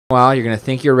Well, you're going to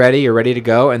think you're ready to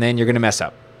go, and then you're going to mess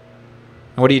up.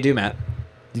 And what do you do, Matt?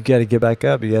 You got to get back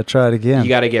up. You got to try it again. You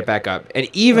got to get back up. And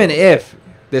even if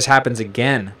this happens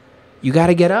again, you got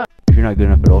to get up. If you're not good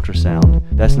enough at ultrasound,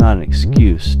 that's not an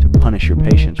excuse to punish your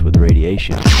patients with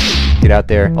radiation. Get out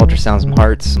there, ultrasound some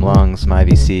hearts, some lungs, some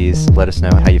IVCs. Let us know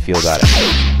how you feel about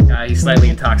it. He's slightly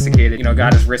intoxicated. You know,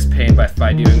 got his wrist pain by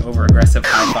doing over-aggressive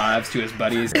high fives to his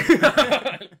buddies.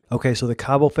 Okay, so the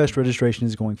Cabo Fest registration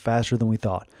is going faster than we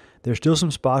thought. There's still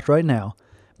some spots right now,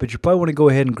 but you probably want to go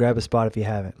ahead and grab a spot if you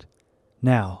haven't.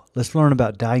 Now, let's learn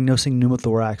about diagnosing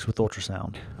pneumothorax with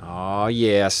ultrasound. Oh,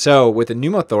 yeah. So with the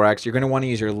pneumothorax, you're going to want to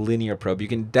use your linear probe. You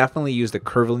can definitely use the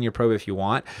curvilinear probe if you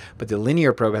want, but the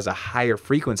linear probe has a higher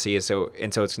frequency, so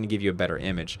it's going to give you a better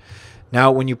image.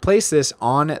 Now, when you place this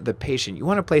on the patient, you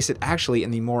want to place it actually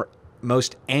in the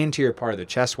most anterior part of the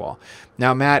chest wall.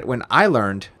 Now, Matt, when I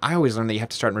always learned that you have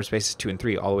to start in rib spaces 2 and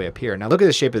 3 all the way up here. Now, look at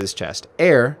the shape of this chest.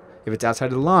 Air, if it's outside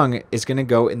of the lung, is going to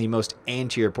go in the most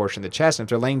anterior portion of the chest. And if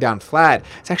they're laying down flat,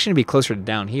 it's actually going to be closer to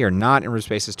down here, not in rib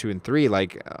spaces 2 and 3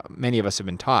 like many of us have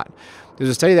been taught. There's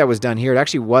a study that was done here. It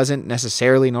actually wasn't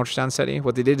necessarily an ultrasound study.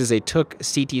 What they did is they took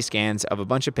CT scans of a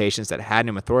bunch of patients that had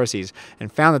pneumothoraces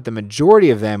and found that the majority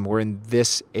of them were in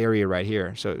this area right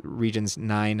here. So regions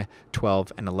 9,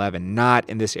 12, and 11, not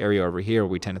in this area over here where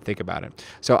we tend to think about it.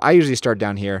 So I usually start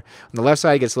down here. On the left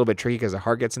side, it gets a little bit tricky because the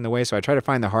heart gets in the way. So I try to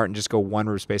find the heart and just go one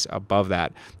rib space above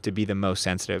that to be the most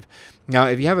sensitive. Now,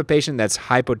 if you have a patient that's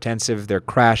hypotensive, they're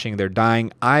crashing, they're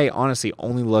dying, I honestly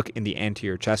only look in the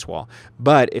anterior chest wall.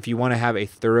 But if you want to have a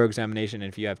thorough examination, and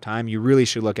if you have time, you really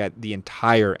should look at the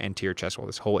entire anterior chest wall,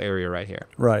 this whole area right here.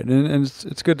 Right, and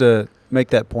it's good to make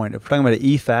that point. If we're talking about an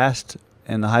EFAST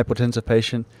and the hypotensive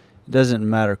patient, it doesn't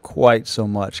matter quite so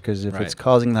much because if it's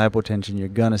causing the hypotension, you're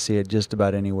going to see it just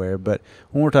about anywhere. But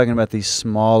when we're talking about these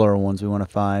smaller ones we want to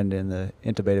find in the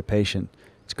intubated patient,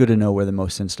 it's good to know where the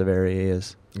most sensitive area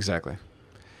is. Exactly.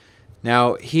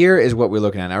 Now, here is what we're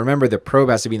looking at. Now, remember, the probe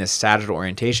has to be in a sagittal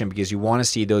orientation because you want to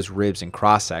see those ribs in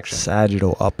cross-section.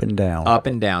 Sagittal, up and down. Up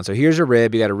and down. So here's a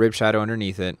rib. You got a rib shadow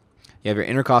underneath it. You have your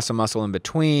intercostal muscle in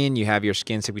between. You have your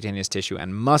skin, subcutaneous tissue,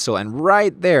 and muscle. And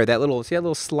right there, see that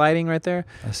little sliding right there?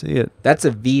 I see it. That's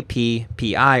a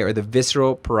VPPI, or the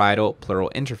visceral parietal pleural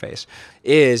interface,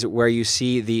 is where you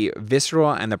see the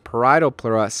visceral and the parietal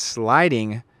pleura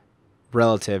sliding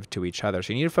relative to each other.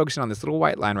 So you need to focus on this little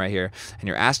white line right here, and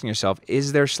you're asking yourself,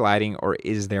 is there sliding or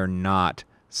is there not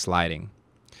sliding?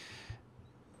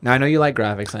 Now, I know you like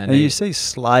graphics. Now, you say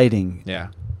sliding. Yeah.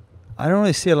 I don't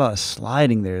really see a lot of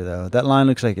sliding there, though. That line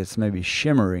looks like it's maybe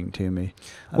shimmering to me.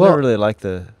 I don't really like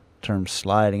the term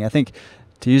sliding. I think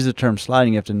to use the term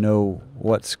sliding, you have to know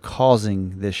what's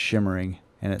causing this shimmering,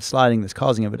 and it's sliding that's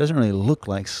causing it, but it doesn't really look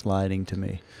like sliding to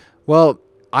me. Well,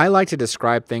 I like to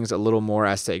describe things a little more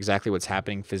as to exactly what's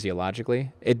happening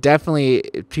physiologically. It definitely,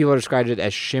 people have described it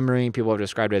as shimmering, people have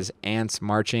described it as ants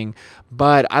marching,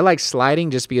 but I like sliding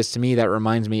just because to me that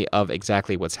reminds me of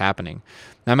exactly what's happening.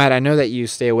 Now, Matt, I know that you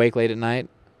stay awake late at night.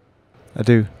 I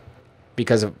do.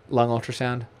 Because of lung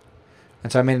ultrasound.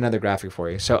 And so I made another graphic for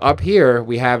you. So up here,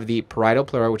 we have the parietal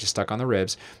pleura, which is stuck on the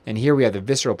ribs, and here we have the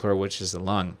visceral pleura, which is the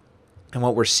lung. And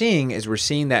what we're seeing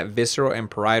that visceral and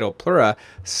parietal pleura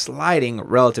sliding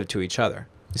relative to each other.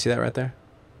 You see that right there?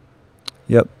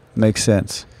 Yep, makes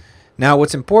sense. Now,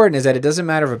 what's important is that it doesn't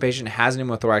matter if a patient has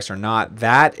pneumothorax or not.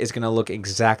 That is going to look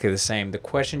exactly the same. The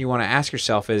question you want to ask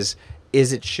yourself is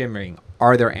it shimmering?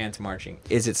 Are there ants marching?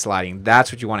 Is it sliding?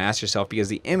 That's what you want to ask yourself because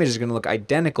the image is going to look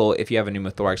identical if you have a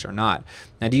pneumothorax or not.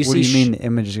 Now, do you see? What do you mean the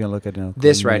image is going to look identical?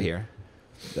 This right here.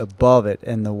 Above it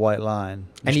and the white line.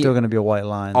 There's still going to be a white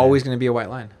line. Always going to be a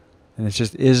white line. And it's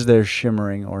just, is there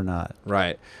shimmering or not?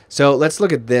 Right. So let's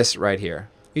look at this right here.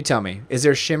 You tell me, is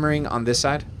there shimmering on this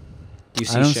side? Do you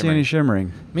see I don't shimmering? see any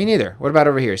shimmering. Me neither. What about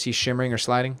over here? Is he shimmering or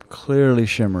sliding? Clearly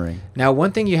shimmering. Now,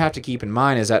 one thing you have to keep in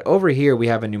mind is that over here we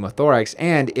have a pneumothorax,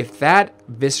 and if that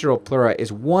visceral pleura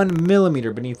is 1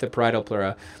 millimeter beneath the parietal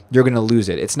pleura, you're going to lose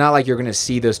it. It's not like you're going to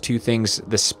see those two things,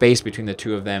 the space between the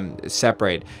two of them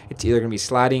separate. It's either going to be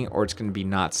sliding or it's going to be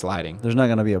not sliding. There's not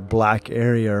going to be a black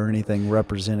area or anything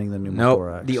representing the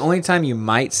pneumothorax. Nope. The only time you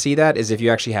might see that is if you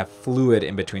actually have fluid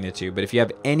in between the two. But if you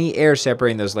have any air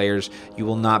separating those layers, you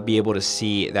will not be able to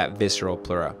see that visceral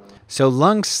pleura. So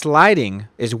lung sliding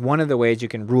is one of the ways you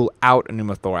can rule out a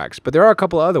pneumothorax. But there are a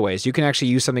couple of other ways. You can actually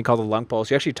use something called a lung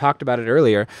pulse. You actually talked about it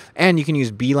earlier. And you can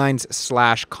use B-lines /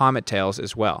 COMET tails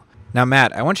as well. Now,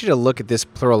 Matt, I want you to look at this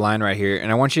pleural line right here,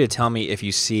 and I want you to tell me if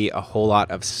you see a whole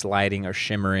lot of sliding or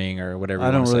shimmering or whatever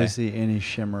you want to say. I don't really see any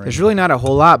shimmering. There's really not a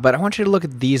whole lot, but I want you to look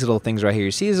at these little things right here.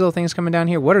 You see these little things coming down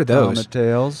here? What are those? Comet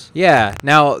tails. Yeah.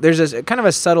 Now, there's a kind of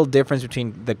a subtle difference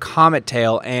between the comet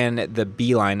tail and the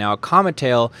beeline. Now, a comet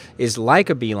tail is like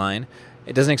a beeline.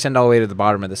 It doesn't extend all the way to the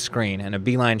bottom of the screen, and a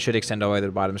beeline should extend all the way to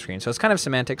the bottom of the screen. So it's kind of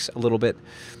semantics a little bit.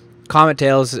 Comet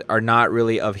tails are not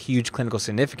really of huge clinical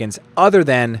significance other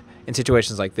than in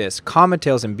situations like this. Comet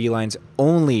tails and beelines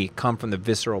only come from the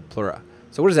visceral pleura.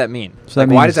 So what does that mean? So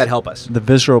that why does that help us? The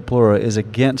visceral pleura is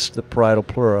against the parietal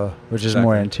pleura, which is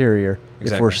more anterior,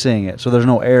 if we're seeing it. So there's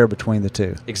no air between the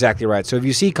two. Exactly right. So if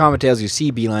you see comet tails, you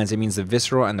see beelines, it means the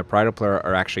visceral and the parietal pleura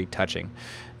are actually touching.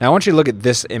 Now I want you to look at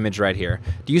this image right here.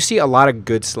 Do you see a lot of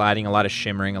good sliding, a lot of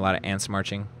shimmering, a lot of ants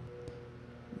marching?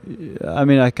 I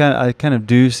mean, I kind of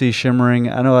do see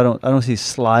shimmering. I know I don't see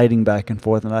sliding back and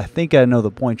forth, and I think I know the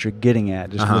point you're getting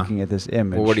at just looking at this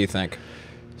image. Well, what do you think?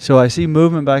 So I see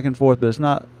movement back and forth, but it's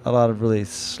not a lot of really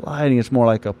sliding. It's more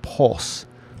like a pulse.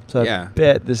 So I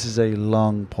bet this is a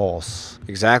lung pulse.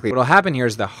 Exactly. What will happen here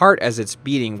is the heart, as it's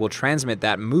beating, will transmit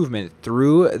that movement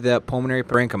through the pulmonary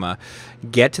parenchyma,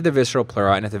 get to the visceral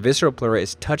pleura, and if the visceral pleura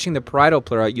is touching the parietal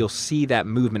pleura, you'll see that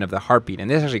movement of the heartbeat.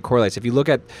 And this actually correlates. If you look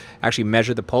at, actually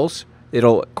measure the pulse,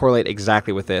 it'll correlate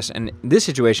exactly with this. And this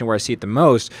situation where I see it the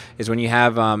most is when you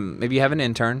have, maybe you have an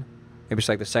intern, maybe it's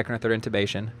like the second or third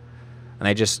intubation, and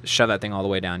they just shove that thing all the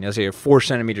way down. You'll see you're 4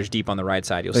 centimeters deep on the right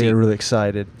side. You'll see. Get really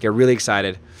excited. Get really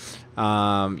excited.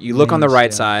 You look on the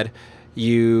right side.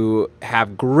 You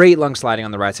have great lung sliding on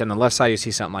the right side. On the left side, you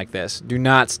see something like this. Do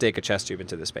not stick a chest tube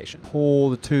into this patient. Pull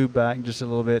the tube back just a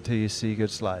little bit till you see good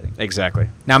sliding. Exactly.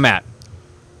 Now, Matt,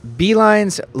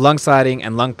 beelines, lung sliding,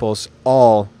 and lung pulse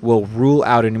all will rule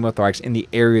out a pneumothorax in the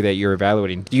area that you're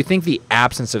evaluating. Do you think the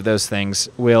absence of those things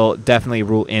will definitely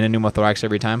rule in a pneumothorax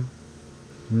every time?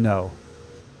 No.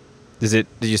 Did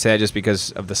you say that just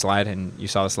because of the slide and you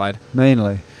saw the slide?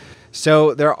 Mainly.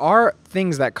 So there are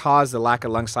things that cause the lack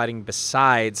of lung sliding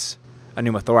besides a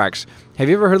pneumothorax. Have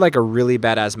you ever heard like a really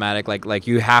bad asthmatic, like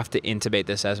you have to intubate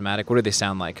this asthmatic? What do they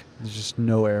sound like? There's just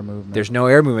no air movement. There's no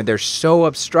air movement. They're so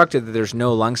obstructed that there's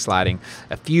no lung sliding.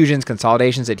 Effusions,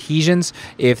 consolidations, adhesions.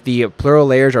 If the pleural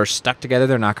layers are stuck together,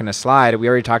 they're not going to slide. We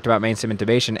already talked about mainstem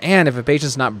intubation. And if a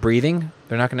patient's not breathing,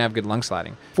 they're not going to have good lung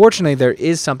sliding. Fortunately, there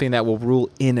is something that will rule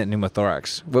in a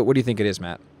pneumothorax. What do you think it is,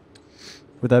 Matt?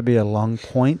 Would that be a lung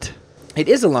point? It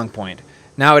is a lung point.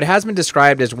 Now, it has been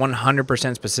described as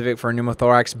 100% specific for a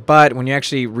pneumothorax, but when you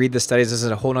actually read the studies, this is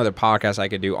a whole other podcast I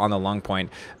could do on the lung point.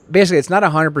 Basically, it's not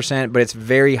 100%, but it's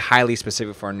very highly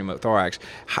specific for a pneumothorax.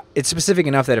 It's specific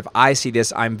enough that if I see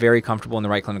this, I'm very comfortable in the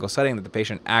right clinical setting that the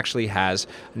patient actually has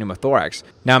a pneumothorax.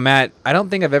 Now, Matt, I don't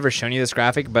think I've ever shown you this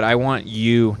graphic, but I want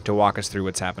you to walk us through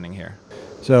what's happening here.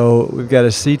 So we've got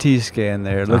a CT scan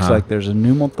there. It looks like there's a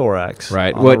pneumothorax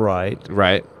on the right.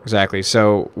 Right, exactly.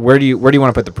 So where do you want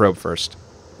to put the probe first?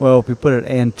 Well, if we put it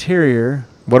anterior,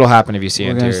 what'll happen if you see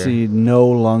anterior? We're going to see no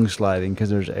lung sliding because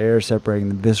there's air separating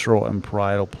the visceral and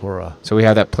parietal pleura. So we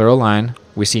have that pleural line.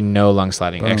 We see no lung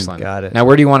sliding. Boom, excellent. Got it. Now,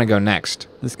 where do you want to go next?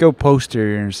 Let's go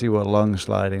posterior and see what lung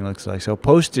sliding looks like. So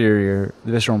posterior,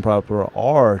 the visceral and parietal pleura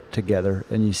are together,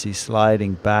 and you see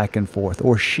sliding back and forth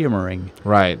or shimmering.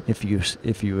 Right. If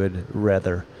you would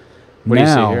rather. What do you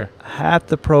see here? Half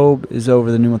the probe is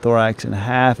over the pneumothorax and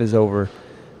half is over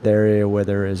the area where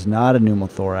there is not a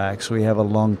pneumothorax. So we have a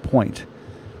lung point.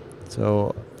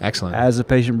 So excellent. As the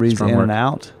patient breathes in and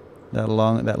out, that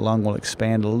lung will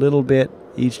expand a little bit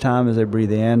each time as they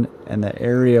breathe in, and the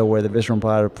area where the visceral and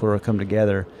parietal pleura come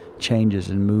together changes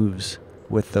and moves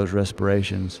with those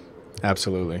respirations.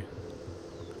 Absolutely.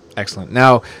 Excellent.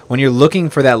 Now, when you're looking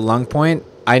for that lung point,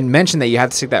 I mentioned that you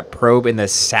have to stick that probe in the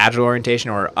sagittal orientation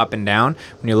or up and down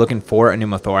when you're looking for a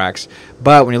pneumothorax.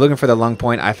 But when you're looking for the lung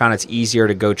point, I found it's easier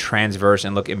to go transverse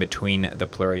and look in between the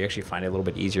pleura. You actually find it a little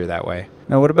bit easier that way.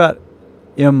 Now, what about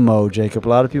M mode, Jacob? A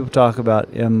lot of people talk about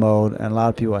M mode, and a lot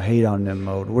of people hate on M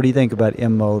mode. What do you think about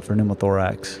M mode for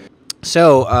pneumothorax?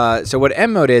 So what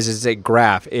M mode is a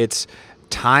graph. It's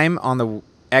time on the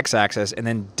x-axis and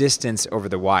then distance over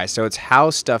the y. So it's how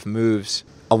stuff moves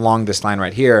along this line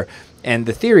right here. And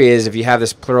the theory is if you have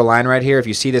this pleural line right here, if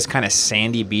you see this kind of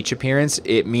sandy beach appearance,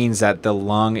 it means that the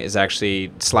lung is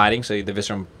actually sliding, so the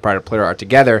visceral and parietal pleura are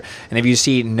together. And if you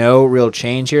see no real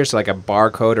change here, so like a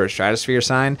barcode or a stratosphere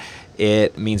sign,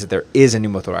 it means that there is a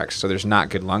pneumothorax, so there's not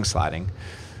good lung sliding.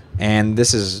 And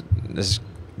this is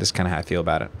kind of how I feel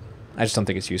about it. I just don't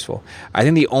think it's useful. I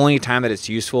think the only time that it's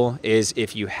useful is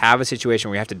if you have a situation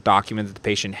where you have to document that the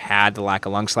patient had the lack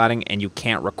of lung sliding and you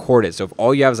can't record it. So if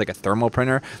all you have is like a thermal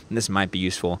printer, then this might be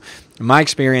useful. In my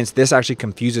experience, this actually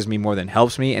confuses me more than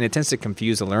helps me, and it tends to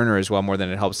confuse the learner as well more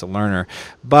than it helps the learner.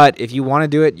 But if you want to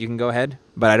do it, you can go ahead.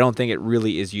 But I don't think it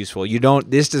really is useful.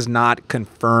 This does not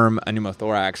confirm a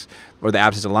pneumothorax or the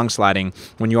absence of lung sliding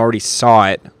when you already saw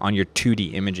it on your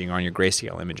 2D imaging or on your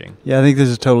grayscale imaging. Yeah, I think this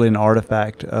is totally an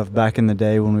artifact of back in the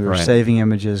day when we were saving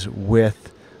images with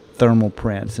thermal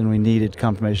prints, and we needed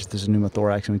confirmation that this is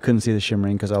pneumothorax, and we couldn't see the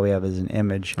shimmering because all we have is an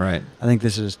image. Right. I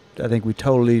think we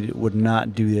totally would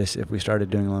not do this if we started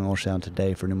doing lung ultrasound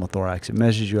today for pneumothorax. It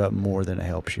messes you up more than it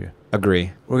helps you.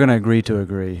 Agree. We're going to agree to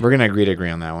agree. We're going to agree to agree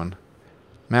on that one.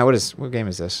 Matt, what game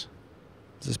is this?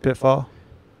 Is this Pitfall?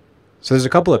 So there's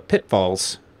a couple of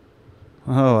pitfalls.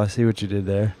 Oh, I see what you did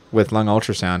there. With lung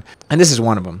ultrasound, and this is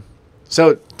one of them.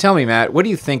 So tell me, Matt, what do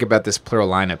you think about this pleural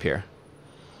lineup here?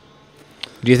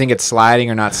 Do you think it's sliding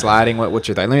or not sliding? What's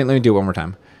your thought? Let me do it one more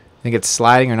time. Think it's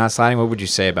sliding or not sliding? What would you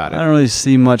say about it? I don't really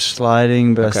see much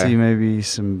sliding, but I see maybe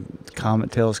some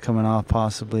comet tails coming off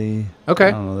possibly. Okay.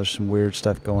 I don't know. There's some weird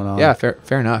stuff going on. Yeah,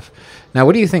 fair enough. Now,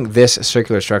 what do you think this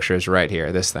circular structure is right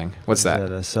here, this thing? What's that? Is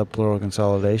that a subpleural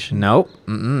consolidation? Nope.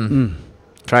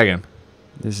 Try again.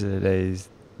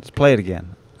 Let's play it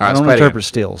again. All right, I don't interpret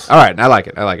stills. All right, I like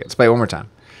it. Let's play it one more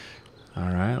time. All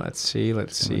right, let's see.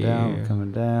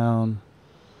 Coming down.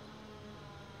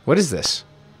 What is this?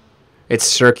 It's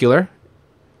circular.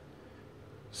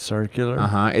 Circular?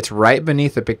 It's right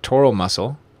beneath the pectoral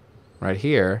muscle, right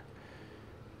here.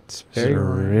 It's a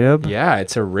rib? Yeah,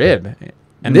 it's a rib.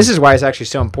 And this is why it's actually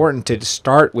so important to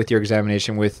start with your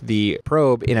examination with the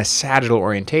probe in a sagittal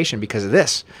orientation because of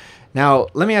this. Now,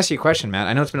 let me ask you a question, Matt.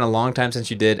 I know it's been a long time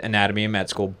since you did anatomy in med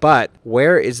school, but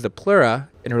where is the pleura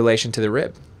in relation to the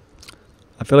rib?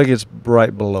 I feel like it's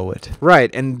right below it.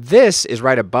 Right, and this is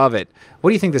right above it.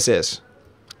 What do you think this is?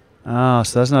 Oh,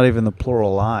 so that's not even the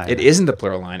pleural line. It isn't the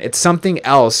pleural line. It's something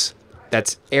else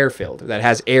that's air-filled, that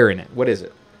has air in it. What is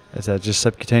it? Is that just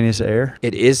subcutaneous air?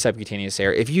 It is subcutaneous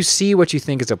air. If you see what you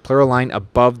think is a pleural line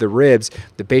above the ribs,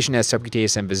 the patient has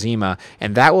subcutaneous emphysema,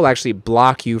 and that will actually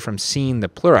block you from seeing the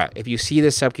pleura. If you see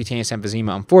this subcutaneous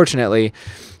emphysema, unfortunately,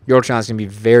 your ultrasound is going to be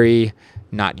very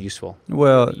not useful.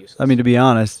 Well, I mean, to be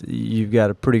honest, you've got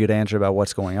a pretty good answer about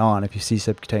what's going on if you see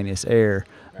subcutaneous air.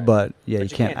 But, yeah, you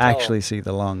can't actually see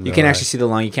the lung. You can't actually see the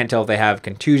lung. You can't tell if they have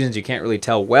contusions. You can't really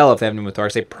tell well if they have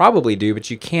pneumothorax. They probably do,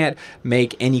 but you can't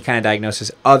make any kind of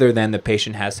diagnosis other than the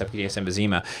patient has subcutaneous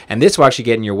emphysema. And this will actually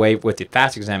get in your way with the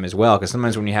FAST exam as well, because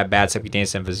sometimes when you have bad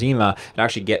subcutaneous emphysema, it'll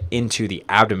actually get into the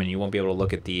abdomen. You won't be able to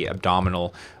look at the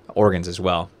abdominal organs as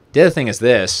well. The other thing is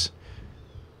this.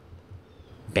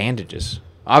 Bandages.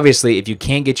 Obviously, if you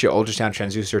can't get your ultrasound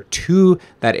transducer to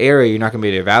that area, you're not going to be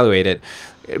able to evaluate it.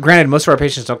 Granted, most of our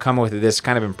patients don't come with this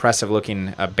kind of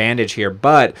impressive-looking bandage here,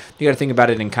 but you got to think about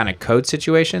it in kind of code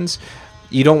situations.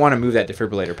 You don't want to move that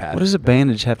defibrillator pad. What does a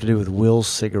bandage have to do with Will's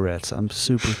cigarettes? I'm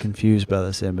super confused by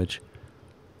this image.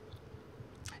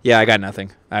 Yeah, I got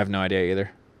nothing. I have no idea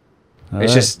either. It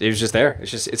was just there.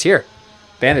 It's here.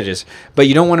 Bandages. But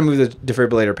you don't want to move the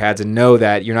defibrillator pads and know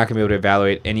that you're not going to be able to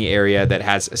evaluate any area that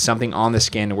has something on the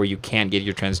skin where you can't get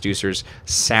your transducer's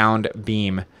sound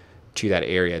beam to that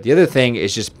area. The other thing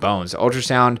is just bones. The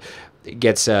ultrasound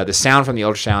gets the sound from the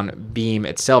ultrasound beam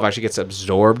itself actually gets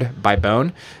absorbed by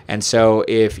bone. And so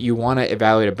if you want to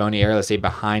evaluate a bony area, let's say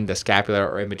behind the scapula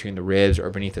or in between the ribs or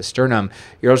beneath the sternum,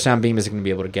 your ultrasound beam isn't going to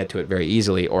be able to get to it very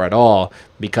easily or at all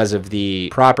because of the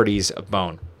properties of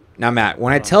bone. Now, Matt,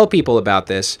 when I tell people about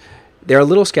this, they're a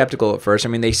little skeptical at first. I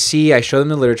mean, I show them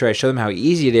the literature, I show them how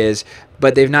easy it is,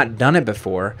 but they've not done it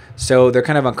before. So they're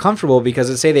kind of uncomfortable because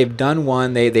let's say they've done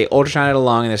one, they ultrasound it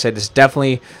along, and they said this is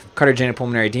definitely cardiogenic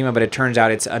pulmonary edema, but it turns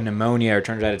out it's a pneumonia or it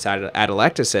turns out it's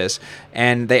atelectasis.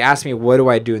 And they ask me, what do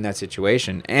I do in that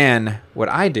situation? And what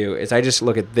I do is I just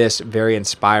look at this very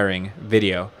inspiring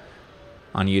video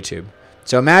on YouTube.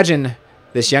 So imagine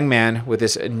this young man with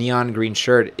this neon green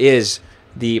shirt is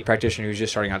the practitioner who's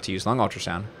just starting out to use lung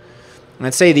ultrasound.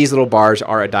 Let's say these little bars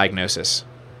are a diagnosis.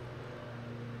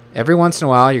 Every once in a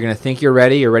while, you're going to think you're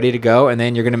ready to go, and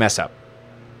then you're going to mess up.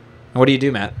 And what do you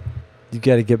do, Matt? You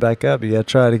got to get back up. You got to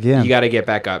try it again. You got to get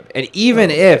back up. And even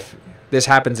if this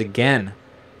happens again,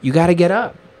 you got to get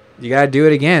up. You got to do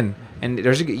it again. And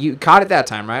you caught it that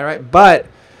time, right? But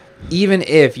even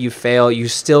if you fail, you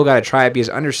still got to try it because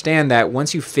understand that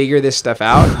once you figure this stuff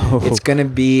out, it's going to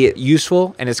be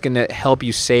useful and it's going to help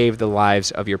you save the lives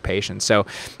of your patients. So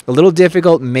a little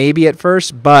difficult maybe at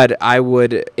first, but I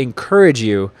would encourage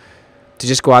you to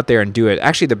just go out there and do it.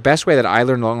 Actually, the best way that I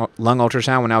learned lung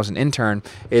ultrasound when I was an intern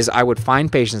is I would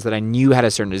find patients that I knew had a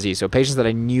certain disease. So patients that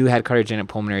I knew had cardiogenic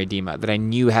pulmonary edema, that I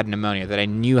knew had pneumonia, that I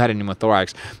knew had a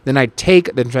pneumothorax. Then I'd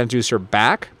take the transducer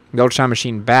back the ultrasound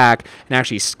machine back and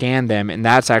actually scan them, and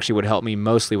that's actually what helped me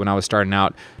mostly when I was starting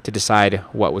out to decide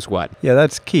what was what. Yeah,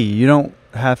 that's key. You don't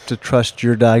have to trust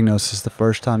your diagnosis the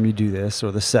first time you do this,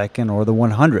 or the second, or the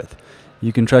 100th.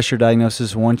 You can trust your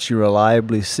diagnosis once you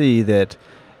reliably see that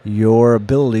your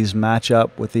abilities match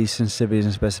up with these sensitivities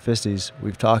and specificities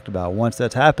we've talked about. Once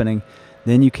that's happening,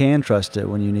 then you can trust it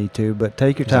when you need to, but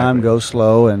take your time, go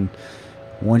slow, and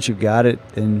once you've got it,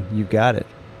 then you've got it.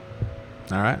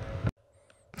 All right.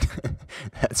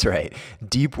 That's right.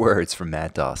 Deep words from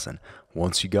Matt Dawson.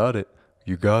 Once you got it,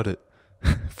 you got it.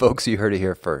 Folks, you heard it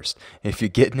here first. If you're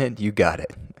getting it, you got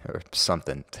it. Or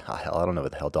something. Hell, I don't know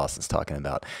what the hell Dawson's talking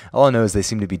about. All I know is they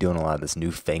seem to be doing a lot of this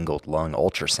newfangled lung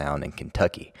ultrasound in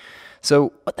Kentucky.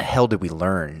 So what the hell did we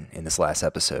learn in this last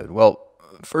episode? Well,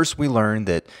 first we learned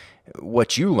that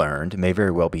what you learned may very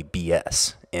well be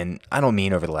BS. And I don't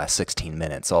mean over the last 16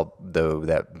 minutes, although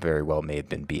that very well may have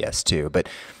been BS too. But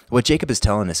what Jacob is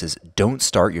telling us is don't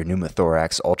start your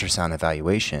pneumothorax ultrasound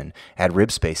evaluation at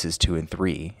rib spaces 2 and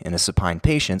 3. In a supine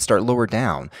patient, start lower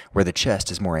down where the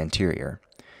chest is more anterior.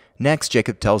 Next,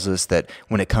 Jacob tells us that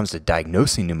when it comes to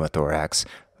diagnosing pneumothorax,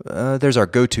 there's our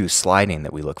go-to sliding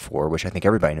that we look for, which I think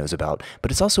everybody knows about,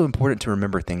 but it's also important to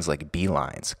remember things like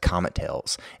B-lines, COMET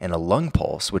tails, and a lung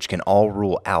pulse, which can all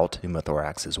rule out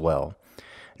pneumothorax as well.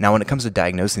 Now, when it comes to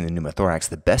diagnosing the pneumothorax,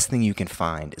 the best thing you can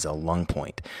find is a lung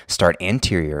point. Start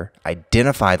anterior,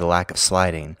 identify the lack of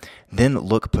sliding, then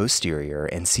look posterior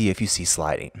and see if you see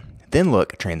sliding. Then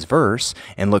look transverse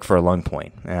and look for a lung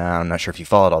point. I'm not sure if you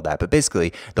followed all that, but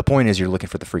basically the point is you're looking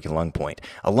for the freaking lung point.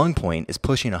 A lung point is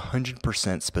pushing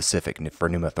 100% specific for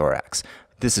pneumothorax.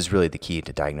 This is really the key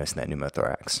to diagnosing that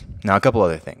pneumothorax. Now, a couple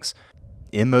other things.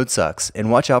 M-mode sucks, and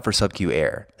watch out for sub-Q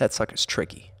air. That sucker's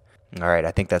tricky. All right,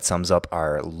 I think that sums up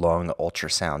our lung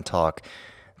ultrasound talk.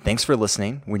 Thanks for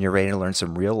listening. When you're ready to learn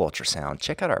some real ultrasound,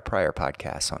 check out our prior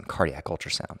podcasts on cardiac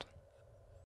ultrasound.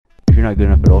 If you're not good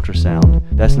enough at ultrasound,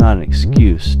 that's not an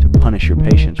excuse to punish your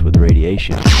patients with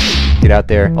radiation. Get out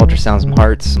there, ultrasound some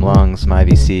hearts, some lungs, some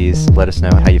IVCs. Let us know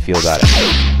how you feel about it.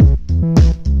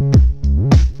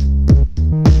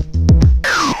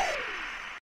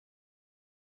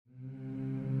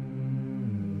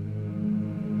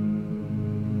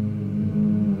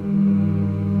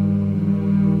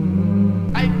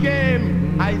 I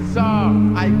came, I saw,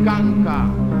 I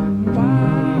conquer.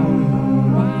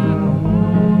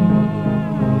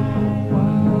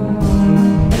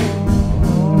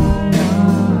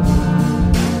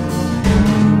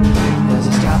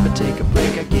 Take a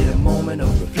break, I get a moment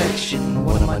of reflection.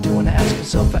 What am I doing to ask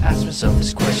myself? I ask myself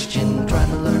this question. I'm trying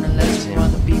to learn a lesson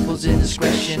from the people's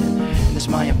indiscretion. And it's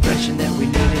my impression that we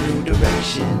need a new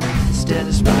direction. Instead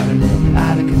of spiraling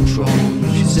out of control,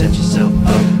 you should set yourself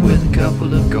up with a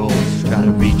couple of goals. Try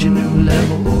to reach a new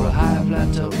level or a higher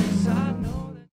plateau.